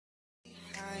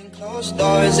Closed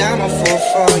doors, I'm a fool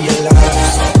for your love.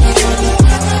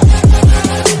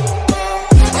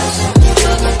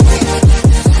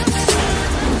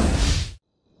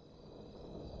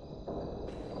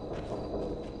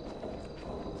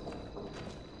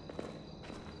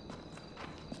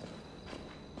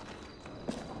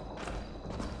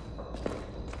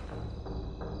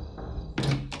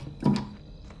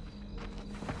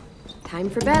 Time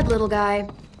for bed, little guy.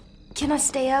 Can I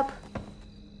stay up?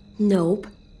 Nope.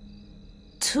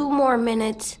 2 more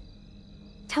minutes.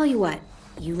 Tell you what,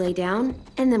 you lay down,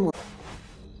 and then we'll...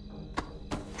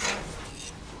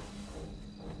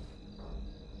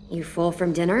 You full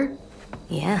from dinner?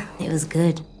 Yeah, it was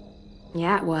good.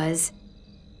 Yeah, it was.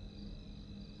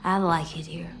 I like it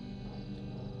here.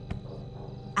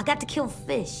 I got to kill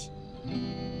fish.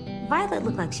 Violet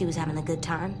looked like she was having a good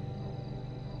time.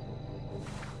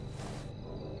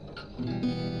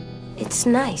 It's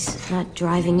nice, not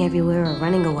driving everywhere or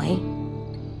running away.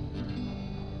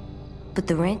 But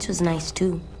the ranch was nice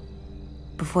too,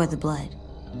 before the blood.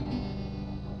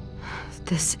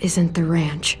 This isn't the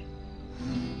ranch.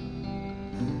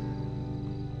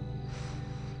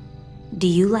 Do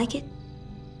you like it?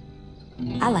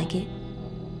 I like it,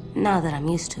 now that I'm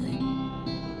used to it.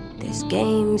 There's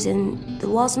games and the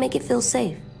walls make it feel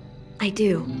safe. I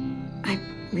do. I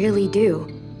really do.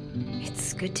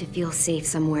 It's good to feel safe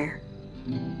somewhere.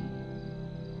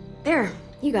 There,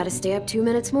 you gotta stay up 2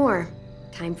 minutes more.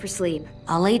 Time for sleep.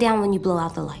 I'll lay down when you blow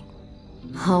out the light.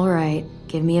 All right,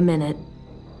 give me a minute.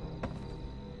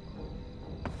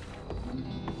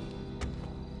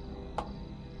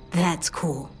 That's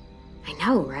cool. I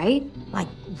know, right? Like,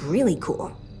 really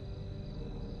cool.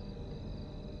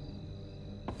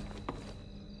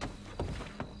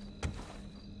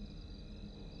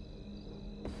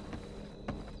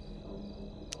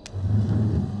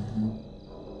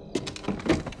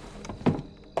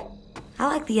 I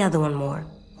like the other one more.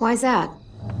 Why's that?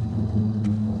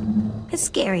 It's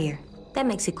scarier. That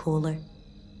makes it cooler.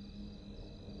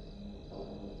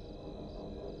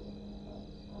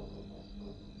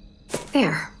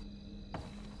 There.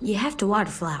 You have to water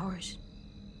flowers.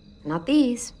 Not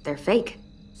these. They're fake.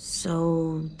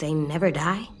 So they never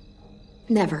die?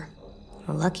 Never.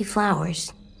 Well, lucky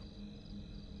flowers.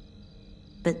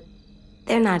 But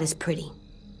they're not as pretty.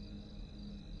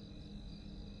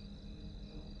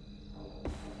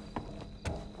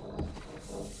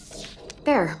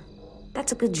 There.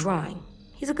 That's a good drawing.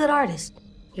 He's a good artist.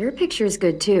 Your picture's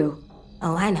good, too.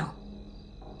 Oh, I know.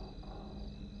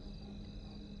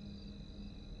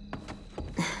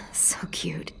 So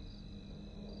cute.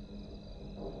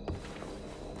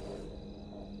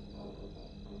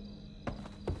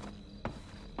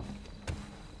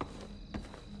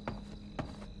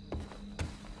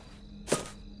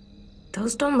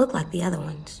 Those don't look like the other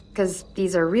ones. 'Cause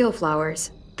these are real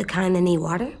flowers. The kind that need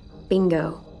water?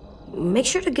 Bingo. Make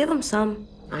sure to give them some.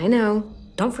 I know.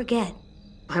 Don't forget.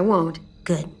 I won't.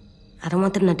 Good. I don't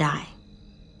want them to die.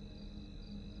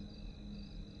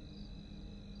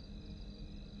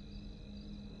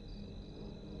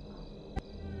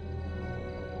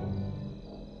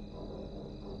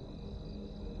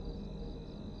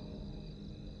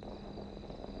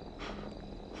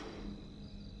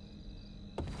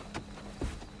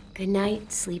 Good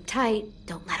night, sleep tight,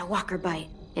 don't let a walker bite.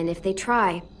 And if they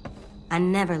try... I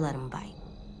never let them bite.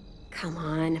 Come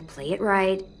on, play it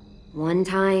right. One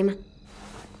time.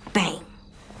 Bang!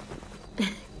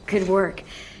 Good work.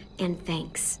 And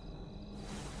thanks.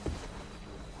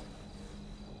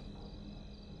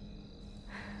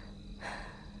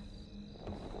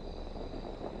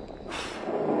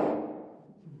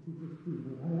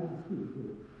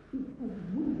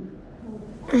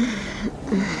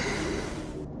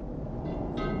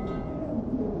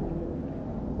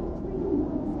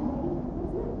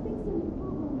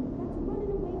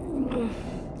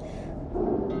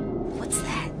 What's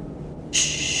that?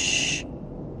 Shh.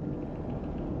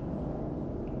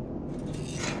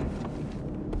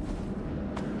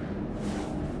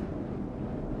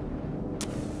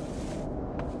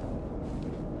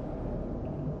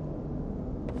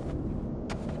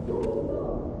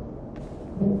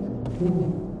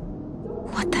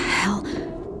 What the hell?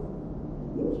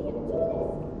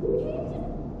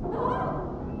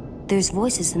 There's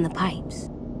voices in the pipes.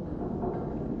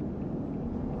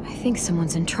 I think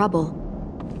someone's in trouble.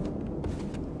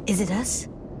 Is it us?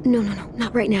 No,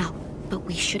 not right now. But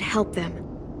we should help them.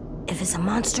 If it's a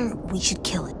monster, we should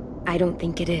kill it. I don't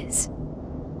think it is.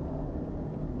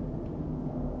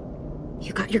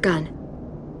 You got your gun.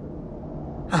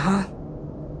 Uh-huh.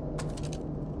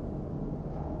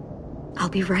 I'll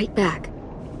be right back.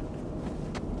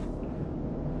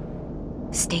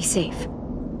 Stay stay safe.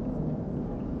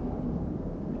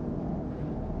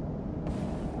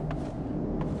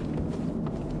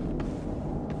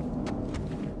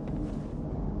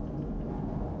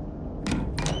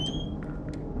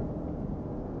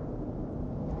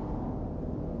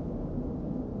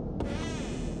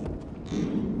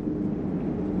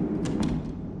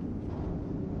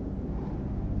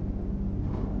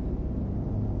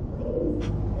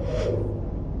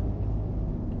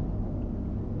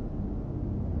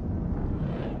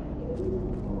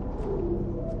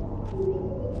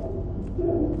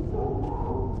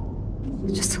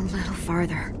 Just a little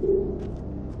farther.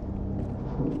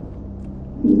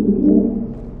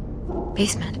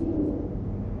 Basement.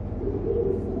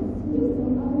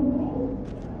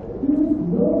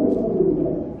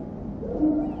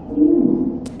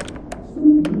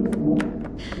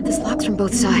 This locks from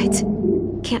both sides.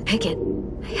 Can't pick it.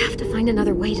 I have to find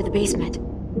another way to the basement.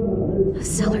 A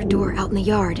cellar door out in the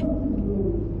yard.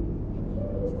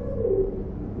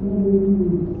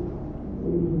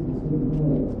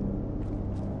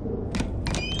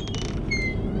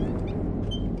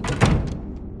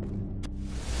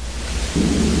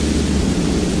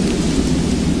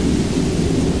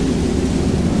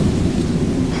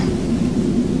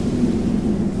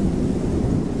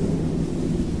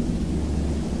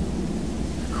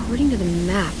 According to the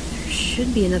map, there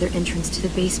should be another entrance to the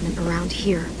basement around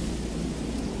here.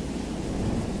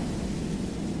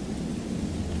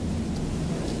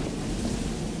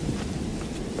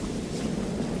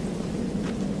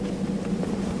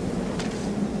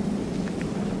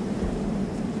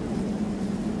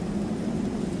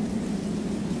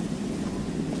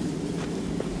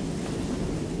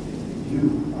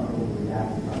 You are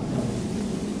overreacting.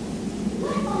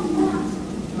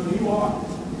 No, you are.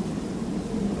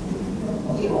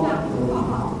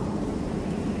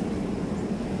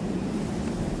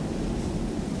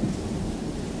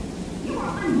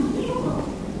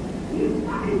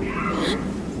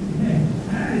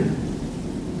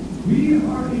 We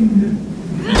are in the...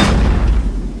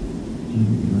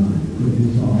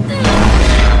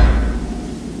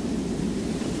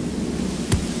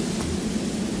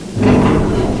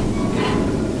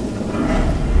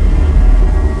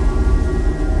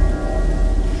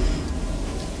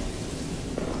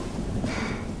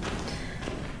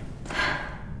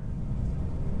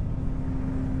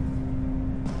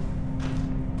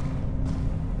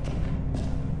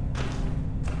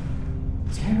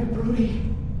 Damn it, Brody.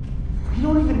 We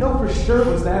don't even know for sure it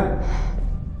was them.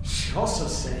 She also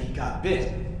said he got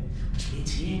bit, which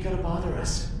means he ain't gonna bother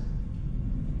us.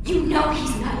 You know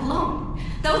he's not alone.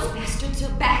 Those bastards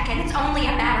are back, and it's only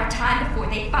a matter of time before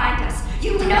they find us.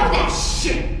 You know that.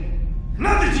 Shit!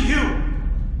 Nothing to you!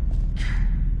 God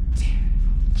damn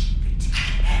it, keep it.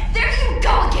 There you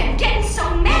go again, getting so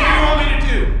What do you mad. want me to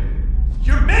do?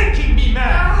 You're making me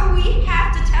mad! Oh, we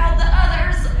have to tell the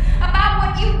others about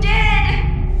what you did.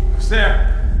 Who's there?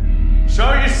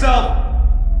 Show yourself!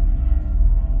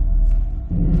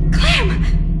 Clem!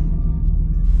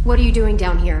 What are you doing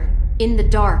down here? In the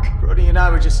dark? Brody and I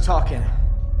were just talking.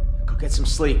 Go get some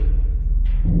sleep.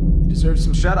 You deserve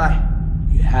some shut-eye.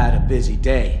 You had a busy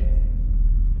day.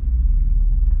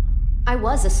 I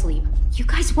was asleep. You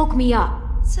guys woke me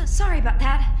up. So sorry about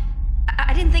that.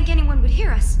 I didn't think anyone would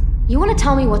hear us. You want to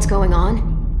tell me what's going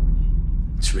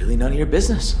on? It's really none of your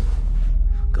business.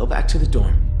 Go back to the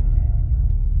dorm.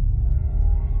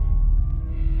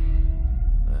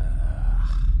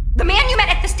 The man you met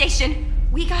at the station.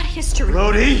 We got history.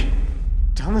 Brody!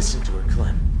 Don't listen to her,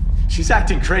 Clem. She's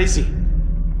acting crazy.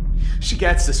 She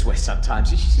gets this way sometimes.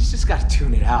 She's just gotta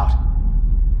tune it out.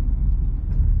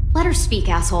 Let her speak,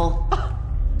 asshole.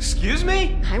 Excuse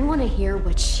me? I want to hear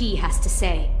what she has to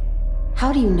say.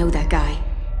 How do you know that guy?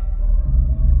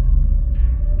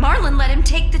 Marlon let him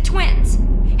take the twins.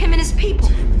 Him and his people.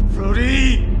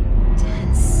 Brody!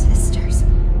 10 sisters.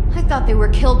 I thought they were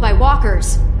killed by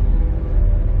walkers.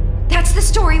 That's the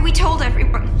story we told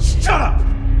everyone. Shut up!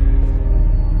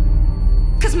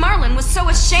 Because Marlon was so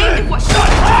ashamed of what... Shut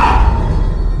up!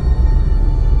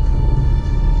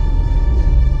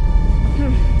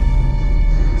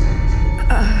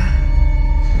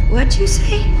 What'd you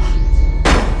say?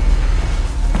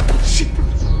 Shit.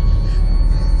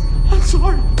 I'm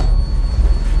sorry.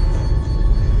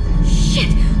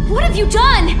 Shit! What have you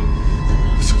done?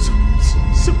 I'm so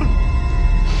sorry.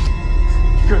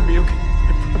 You're gonna be okay.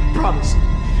 I promise.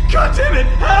 God damn it!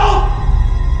 Help!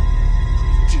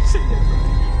 Why did you say that,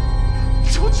 Brody? I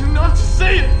told you not to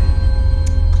say it.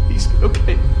 Please be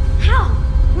okay. How?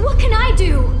 What can I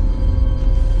do?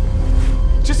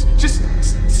 Just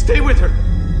stay with her.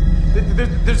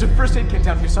 There's a first aid kit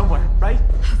down here somewhere, right?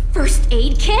 first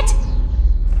aid kit?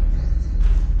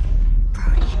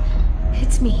 Brody,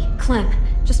 it's me, Clem.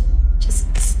 Just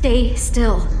stay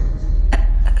still.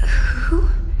 Who?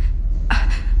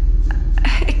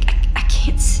 I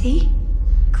can't see.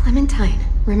 Clementine,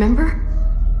 remember?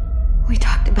 We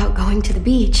talked about going to the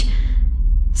beach,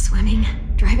 swimming,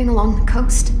 driving along the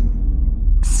coast.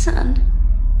 Son.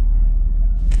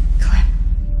 Clem,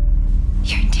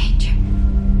 you're in danger.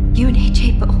 You and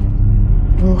AJ both.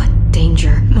 What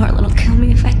danger? Marlon will kill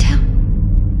me if I tell.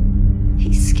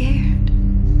 He's scared.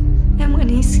 And when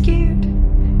he's scared,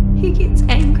 he gets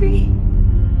angry.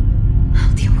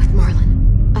 I'll deal with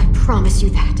Marlon. I promise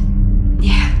you that.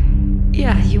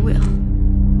 Yeah, you will.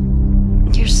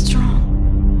 You're strong.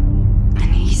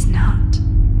 And he's not.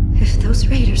 If those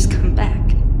raiders come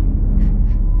back,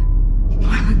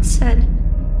 Marlon said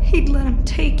he'd let him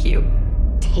take you.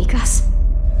 Take us?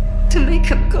 To make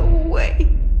him go away.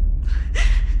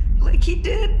 Like he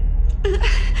did.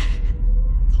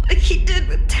 Like he did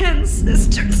with 10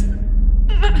 sisters.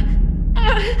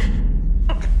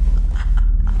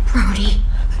 Brody.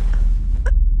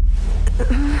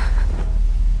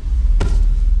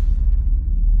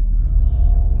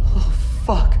 Oh,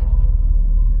 fuck.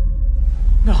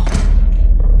 No.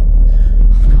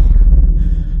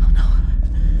 Oh, no.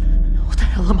 What the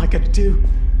hell am I gonna do?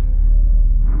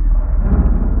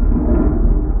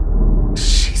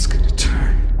 She's gonna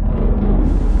turn.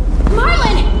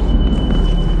 Marlon!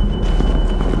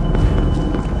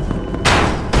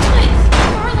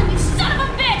 Marlon, you son of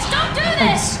a bitch! Don't do I'm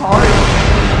this! sorry.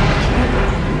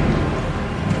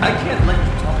 I can't let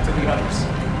you talk to the others.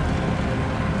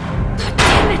 God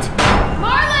damn it!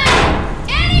 Marlon!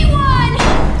 Anyone!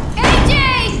 AJ!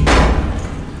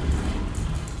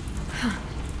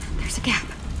 There's a gap.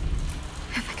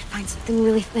 If I could find something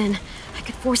really thin, I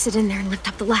could force it in there and lift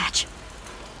up the latch.